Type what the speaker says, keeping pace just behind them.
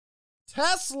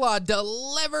Tesla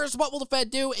delivers. What will the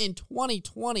Fed do in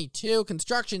 2022?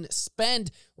 Construction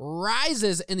spend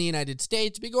rises in the United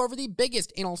States. We go over the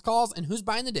biggest analyst calls and who's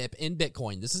buying the dip in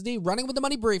Bitcoin. This is the Running with the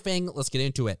Money briefing. Let's get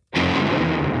into it.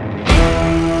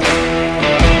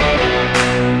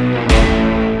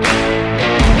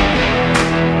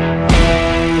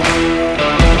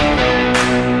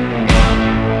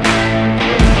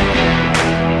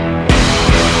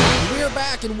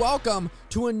 And welcome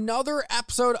to another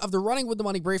episode of the Running with the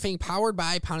Money briefing powered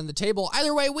by Pounding the Table.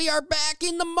 Either way, we are back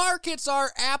in the markets are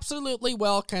absolutely,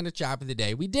 kind of choppy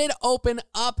today. We did open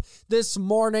up this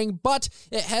morning, but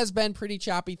it has been pretty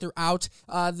choppy throughout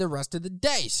the rest of the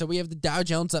day. So we have the Dow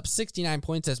Jones up 69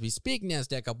 points as we speak,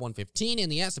 NASDAQ up 115,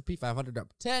 and the S&P 500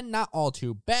 up 10. Not all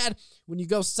too bad. When you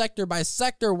go sector by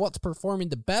sector, what's performing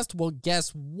the best? Well, guess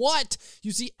what?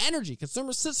 You see energy,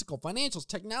 consumer cyclical, financials,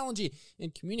 technology,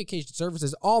 and communication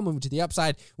services all moving to the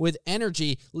upside, with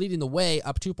energy leading the way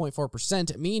up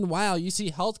 2.4%. Meanwhile, you see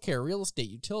healthcare, real estate,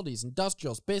 utilities,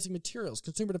 industrials, basic materials,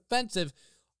 consumer defensive,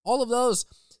 all of those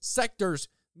sectors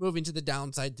moving to the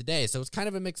downside today. So it's kind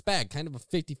of a mixed bag, kind of a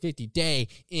 50-50 day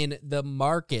in the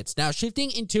markets. Now, shifting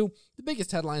into the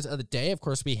biggest headlines of the day, of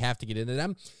course, we have to get into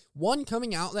them. One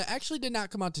coming out that actually did not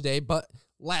come out today, but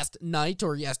last night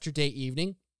or yesterday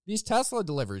evening, these Tesla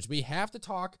deliveries. We have to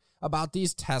talk about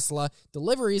these Tesla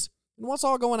deliveries and what's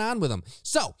all going on with them.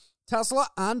 So, Tesla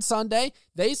on Sunday,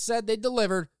 they said they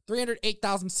delivered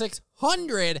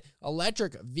 308,600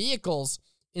 electric vehicles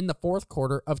in the fourth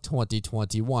quarter of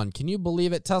 2021. Can you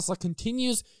believe it? Tesla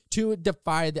continues to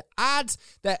defy the odds,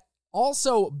 that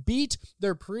also beat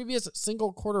their previous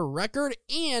single quarter record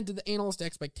and the analyst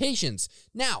expectations.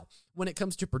 Now, when it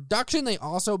comes to production, they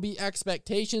also beat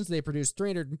expectations. They produced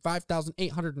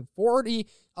 305,840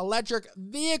 electric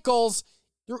vehicles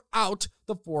throughout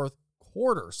the fourth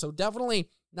quarter. So definitely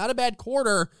not a bad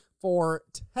quarter for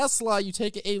Tesla. You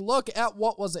take a look at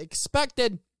what was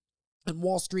expected, and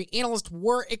Wall Street analysts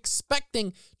were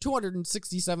expecting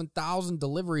 267,000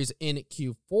 deliveries in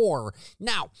Q4.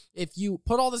 Now, if you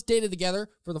put all this data together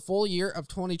for the full year of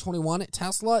 2021,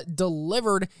 Tesla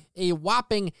delivered a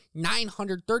whopping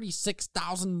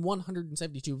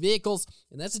 936,172 vehicles,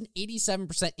 and that's an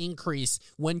 87% increase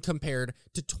when compared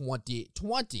to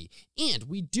 2020. And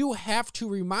we do have to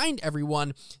remind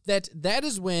everyone that that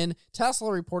is when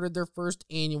Tesla reported their first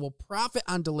annual profit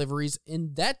on deliveries,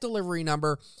 and that delivery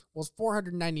number was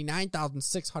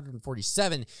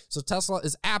 499,647. So Tesla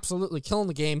is absolutely killing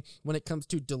the game when it comes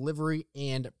to delivery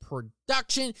and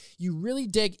production. You really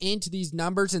dig into these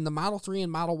numbers in the Model 3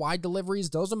 and Model Y deliveries.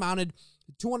 Those amounted to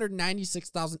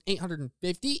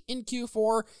 296,850 in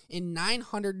Q4 and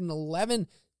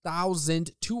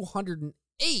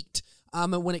 911,208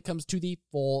 when it comes to the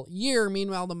full year.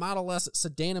 Meanwhile, the Model S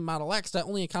sedan and Model X that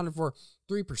only accounted for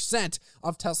 3%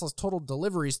 of Tesla's total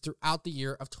deliveries throughout the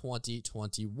year of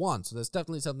 2021. So that's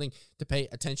definitely something to pay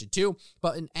attention to.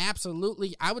 But an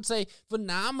absolutely, I would say,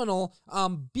 phenomenal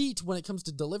beat when it comes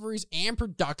to deliveries and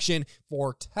production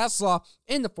for Tesla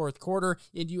in the fourth quarter.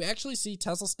 And you actually see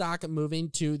Tesla stock moving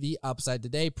to the upside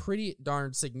today pretty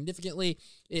darn significantly.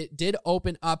 It did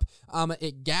open up,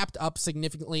 it gapped up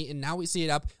significantly, and now we see it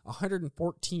up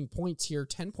 114 points here,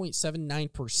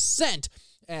 10.79%.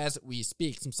 as we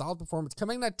speak. Some solid performance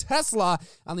coming out of Tesla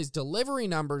on these delivery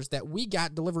numbers that we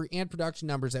got, delivery and production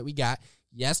numbers that we got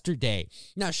yesterday.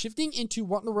 Now, shifting into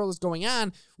what in the world is going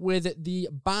on with the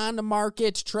bond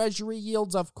market, treasury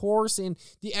yields, of course, and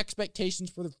the expectations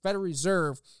for the Federal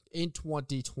Reserve in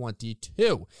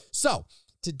 2022. So,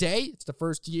 today, it's the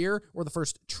first year, or the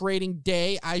first trading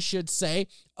day, I should say,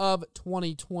 of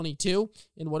 2022.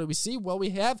 And what do we see? Well,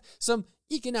 we have some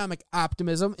economic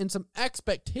optimism and some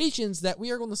expectations that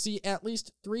we are going to see at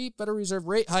least 3 Federal Reserve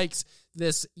rate hikes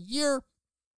this year.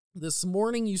 This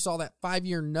morning, you saw that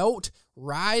 5-year note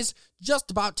rise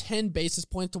just about 10 basis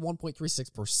points to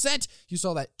 1.36%. You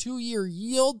saw that 2-year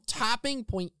yield topping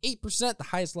 0.8%, the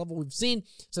highest level we've seen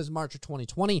since March of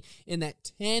 2020. In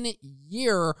that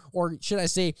 10-year, or should I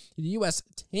say the U.S.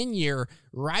 10-year,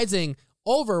 rising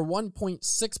over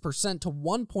 1.6% to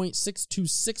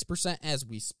 1.626% as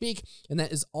we speak, and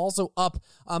that is also up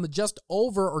just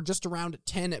over or just around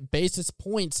 10 basis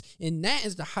points, and that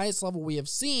is the highest level we have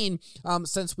seen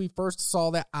since we first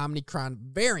saw that Omicron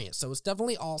variant. So it's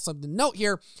definitely all something to note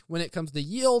here when it comes to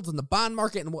yields and the bond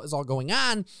market and what is all going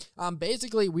on.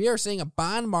 Basically, we are seeing a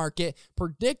bond market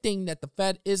predicting that the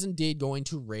Fed is indeed going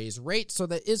to raise rates, so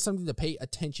that is something to pay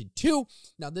attention to.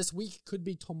 Now, this week could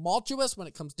be tumultuous when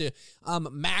it comes to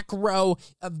macro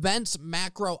events,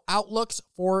 macro outlooks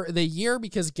for the year,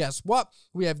 because guess what?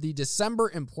 We have the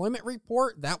December employment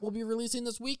report that will be releasing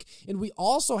this week, and we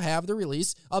also have the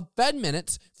release of Fed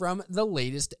minutes from the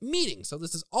latest meeting. So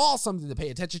this is all something to pay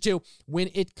attention to when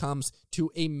it comes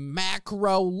to a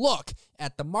macro look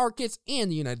at the markets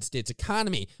and the United States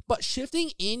economy. But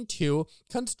shifting into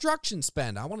construction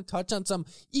spend, I want to touch on some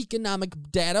economic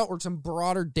data or some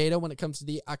broader data when it comes to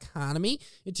the economy.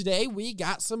 And today we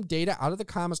got some data out of the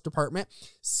Commerce Department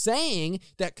saying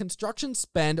that construction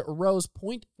spend rose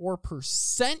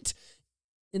 0.4%.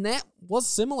 And that was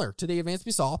similar to the advance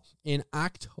we saw in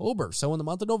October. So in the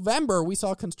month of November, we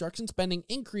saw construction spending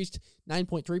increased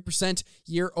 9.3%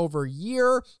 year over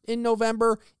year in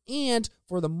November. And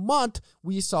for the month,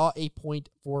 we saw a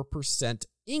 0.4%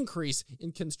 increase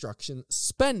in construction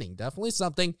spending. Definitely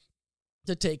something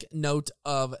to take note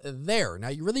of there. Now,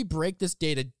 you really break this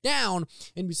data down,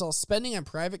 and we saw spending on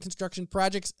private construction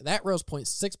projects that rose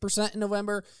 0.6% in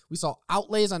November. We saw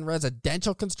outlays on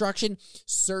residential construction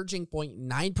surging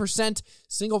 0.9%.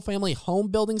 Single-family home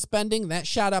building spending that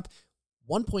shot up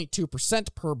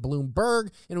 1.2% per Bloomberg.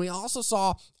 And we also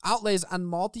saw outlays on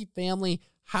multifamily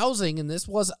housing, and this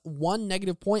was one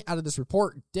negative point out of this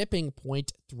report, dipping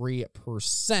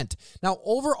 0.3%. Now,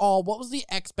 overall, what was the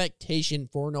expectation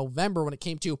for November when it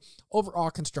came to overall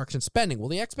construction spending? Well,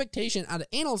 the expectation out of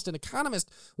analysts and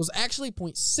economists was actually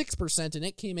 0.6%, and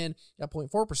it came in at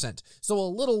 0.4%. So a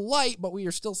little light, but we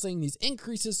are still seeing these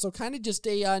increases, so kind of just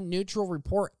a neutral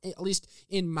report, at least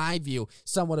in my view,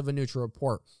 somewhat of a neutral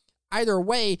report. Either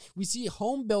way, we see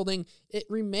home building, it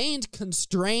remains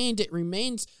constrained, it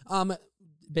remains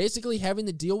basically having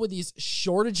to deal with these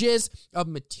shortages of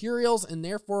materials, and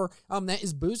therefore that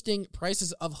is boosting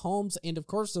prices of homes and, of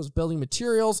course, those building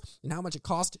materials and how much it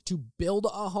costs to build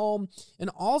a home. And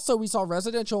also, we saw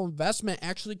residential investment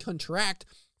actually contract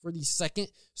for the second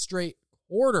straight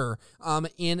quarter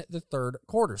in the third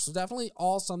quarter. So definitely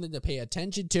all something to pay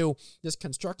attention to. This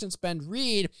construction spend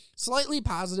read slightly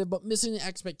positive, but missing the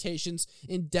expectations,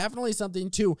 and definitely something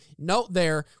to note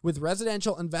there with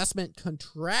residential investment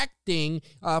contracting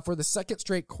for the second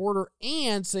straight quarter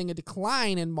and seeing a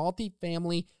decline in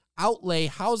multifamily outlay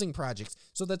housing projects.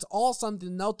 So that's all something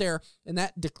to note there, and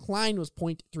that decline was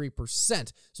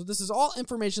 0.3%. So this is all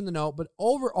information to note, but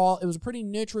overall, it was a pretty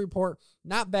neutral report.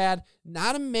 Not bad,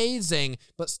 not amazing,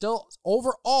 but still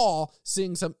overall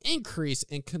seeing some increase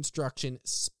in construction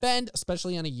spend,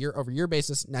 especially on a year-over-year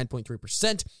basis,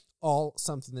 9.3%. All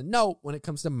something to note when it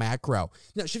comes to macro.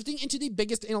 Now, shifting into the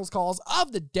biggest analyst calls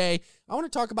of the day, I want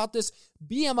to talk about this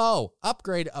BMO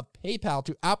upgrade of PayPal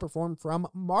to outperform from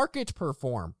market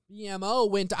perform. BMO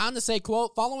went on to say,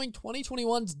 quote, following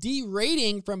 2021's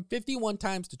derating from 51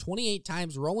 times to 28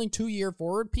 times rolling 2-year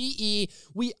forward PE,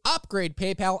 we upgrade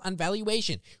PayPal on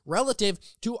valuation relative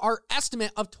to our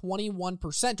estimate of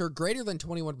 21% or greater than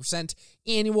 21%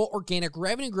 annual organic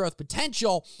revenue growth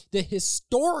potential. The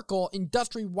historical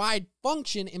industry-wide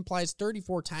function implies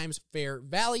 34 times fair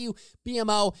value.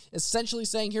 BMO essentially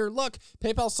saying here, look,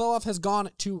 PayPal sell-off has gone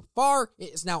too far.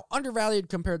 It is now undervalued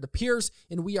compared to peers,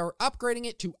 and we are upgrading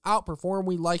it to outperform.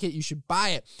 We like it. You should buy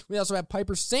it. We also have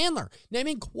Piper Sandler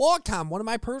naming Qualcomm, one of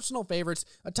my personal favorites,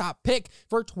 a top pick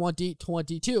for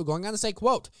 2022. Going on to say,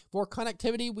 quote, for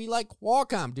connectivity, we like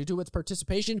Qualcomm due to its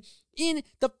participation in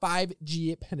the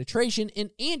 5G penetration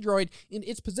in Android and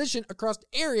its position across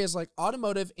areas like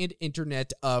automotive and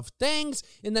Internet of Things.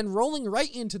 And then rolling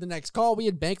right into the next call, we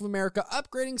had Bank of America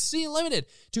upgrading Sea Limited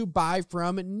to buy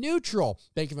from neutral.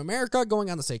 Bank of America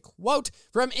going on to say, quote,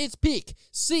 from its peak,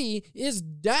 Sea is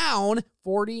down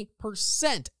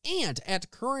 40% and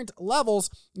at current levels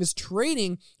is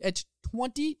trading at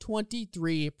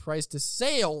 2023 price to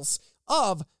sales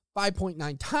of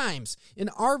 5.9 times. In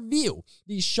our view,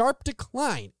 the sharp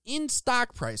decline in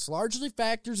stock price largely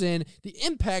factors in the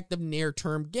impact of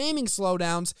near-term gaming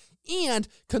slowdowns and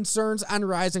concerns on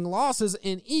rising losses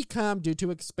in e-com due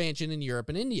to expansion in Europe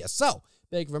and India. So,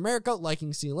 Bank of America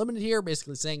liking Sea Limited here,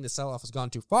 basically saying the sell-off has gone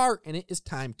too far and it is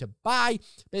time to buy,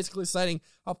 basically citing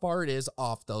how far it is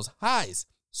off those highs.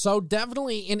 So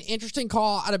definitely an interesting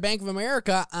call out of Bank of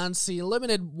America on Sea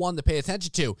Limited, one to pay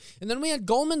attention to. And then we had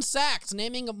Goldman Sachs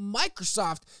naming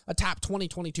Microsoft a top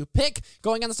 2022 pick,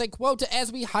 going on to say, quote,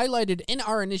 as we highlighted in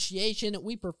our initiation,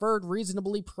 we preferred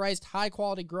reasonably priced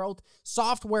high-quality growth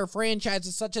software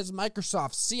franchises such as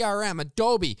Microsoft, CRM,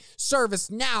 Adobe,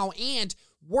 ServiceNow, and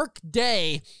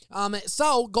workday.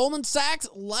 So Goldman Sachs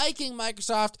liking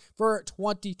Microsoft for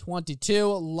 2022,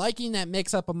 liking that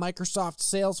mix-up of Microsoft,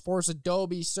 Salesforce,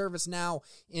 Adobe, ServiceNow,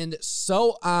 and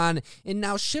so on. And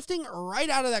now shifting right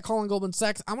out of that call on Goldman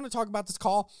Sachs, I want to talk about this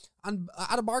call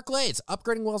out of Barclays,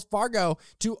 upgrading Wells Fargo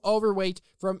to overweight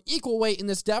from equal weight, and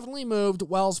this definitely moved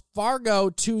Wells Fargo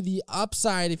to the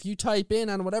upside. If you type in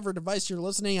on whatever device you're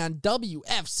listening on,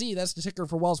 WFC, that's the ticker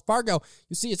for Wells Fargo,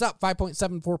 you see it's up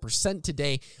 5.74%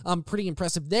 today. Pretty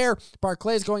impressive there.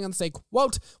 Barclays going on to say,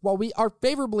 quote, while we are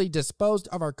favorably disposed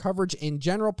of our coverage in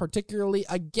general, particularly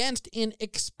against an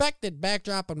expected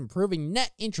backdrop of improving net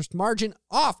interest margin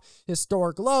off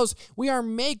historic lows, we are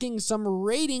making some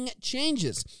rating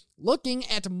changes. Looking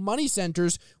at money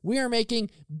centers, we are making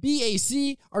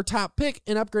BAC our top pick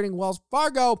and upgrading Wells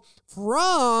Fargo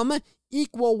from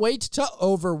equal weight to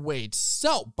overweight.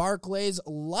 So Barclays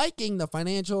liking the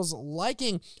financials,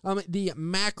 liking the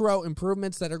macro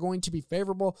improvements that are going to be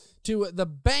favorable to the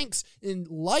banks, and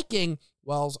liking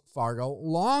Wells Fargo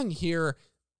long here.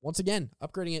 Once again,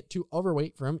 upgrading it to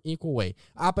overweight from equal weight.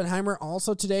 Oppenheimer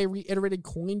also today reiterated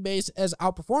Coinbase as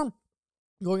outperform,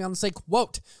 going on to say,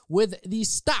 quote, with the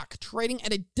stock trading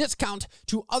at a discount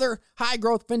to other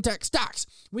high-growth fintech stocks,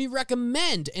 we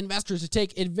recommend investors to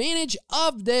take advantage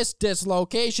of this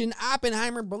dislocation.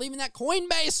 Oppenheimer believing that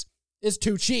Coinbase is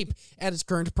too cheap at its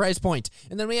current price point.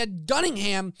 And then we had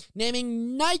Gunningham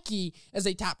naming Nike as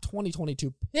a top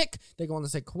 2022 pick. They go on to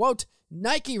say, quote,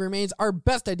 Nike remains our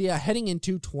best idea heading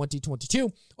into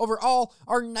 2022. Overall,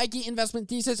 our Nike investment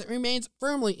thesis remains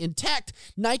firmly intact.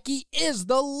 Nike is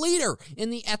the leader in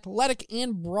the athletic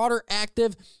and broader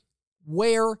active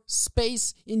wear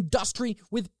space industry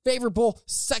with favorable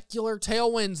secular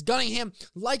tailwinds. Gunningham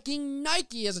liking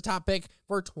Nike as a top pick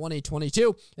for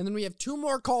 2022. And then we have two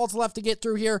more calls left to get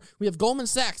through here. We have Goldman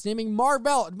Sachs naming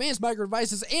Marvell, Advanced Micro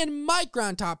Devices, and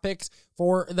Micron top picks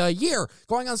for the year.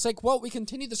 Going on to say, quote, we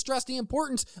continue to stress the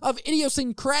importance of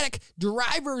idiosyncratic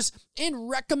drivers and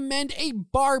recommend a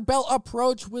barbell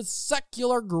approach with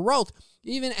secular growth,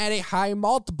 even at a high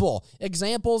multiple.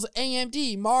 Examples,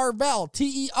 AMD, Marvell,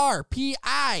 TER,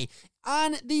 PI,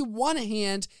 on the one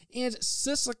hand, and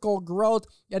cyclical growth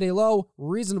at a low,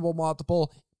 reasonable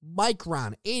multiple,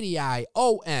 Micron, ADI,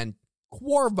 ON,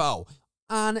 Qorvo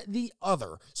on the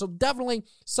other. So definitely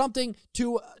something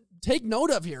to take note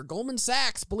of here. Goldman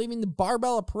Sachs believing the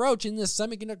barbell approach in this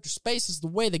semiconductor space is the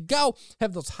way to go.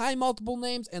 Have those high multiple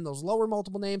names and those lower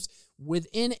multiple names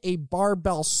within a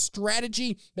barbell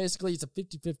strategy. Basically, it's a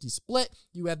 50-50 split.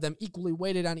 You have them equally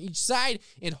weighted on each side,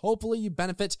 and hopefully you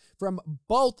benefit from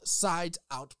both sides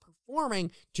outperforming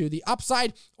to the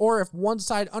upside, or if one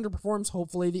side underperforms,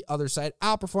 hopefully the other side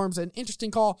outperforms. An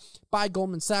interesting call by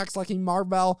Goldman Sachs liking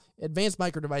Marvell, Advanced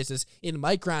Micro Devices, in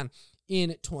Micron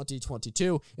in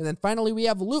 2022. And then finally, we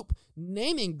have Loop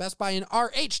naming Best Buy and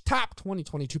RH top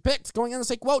 2022 picks. Going on to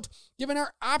say, quote, given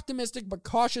our optimistic but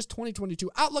cautious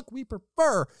 2022 outlook, we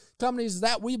prefer companies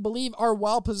that we believe are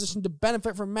well positioned to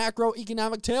benefit from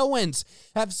macroeconomic tailwinds,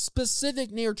 have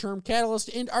specific near-term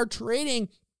catalysts, and are trading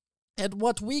at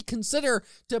what we consider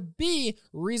to be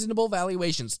reasonable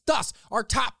valuations. Thus, our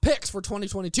top picks for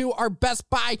 2022 are Best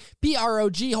Buy,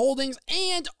 BROG Holdings,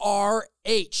 and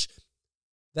RH.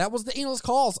 That was the analyst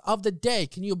calls of the day.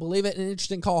 Can you believe it? An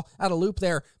interesting call out of Loop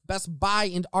there. Best Buy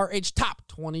and RH top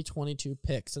 2022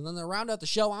 picks. And then to round out the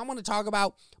show, I want to talk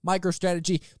about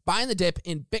MicroStrategy buying the dip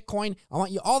in Bitcoin. I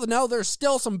want you all to know there's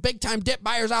still some big-time dip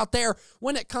buyers out there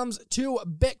when it comes to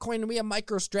Bitcoin. And we have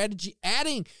MicroStrategy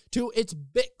adding to its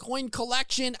Bitcoin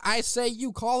collection. I say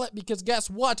you call it, because guess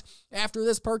what? After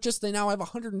this purchase, they now have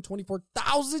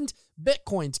 124,000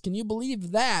 Bitcoins. Can you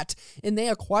believe that? And they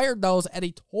acquired those at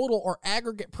a total or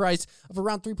aggregate price of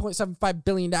around $3.75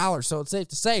 billion. So it's safe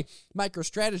to say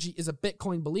MicroStrategy is a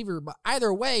Bitcoin believer. But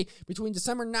either way, between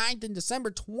December 9th and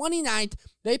December 29th,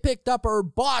 they picked up or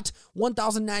bought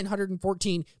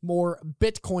 1,914 more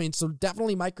Bitcoin. So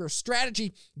definitely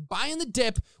MicroStrategy buying the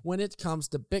dip when it comes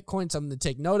to Bitcoin. Something to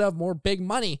take note of. More big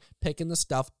money picking the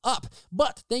stuff up.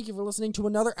 But thank you for listening to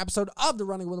another episode of the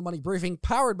Running with the Money Briefing,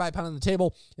 powered by Pound on the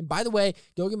Table. And by the way,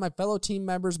 go give my fellow team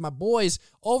members, my boys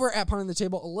over at Pound on the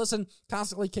Table, a listen.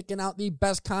 Constantly kicking out the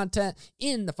best content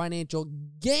in the financial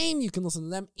game. You can listen to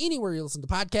them anywhere you listen to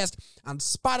podcasts, on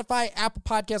Spotify, Apple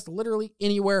Podcasts, literally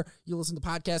anywhere you listen to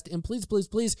podcasts. And please, please,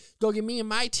 please go give me and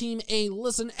my team a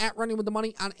listen at Running with the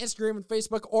Money on Instagram and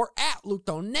Facebook, or at Luke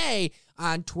Donay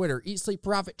on Twitter. Eat, Sleep,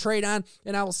 Profit, Trade On,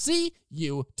 and I will see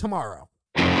you tomorrow.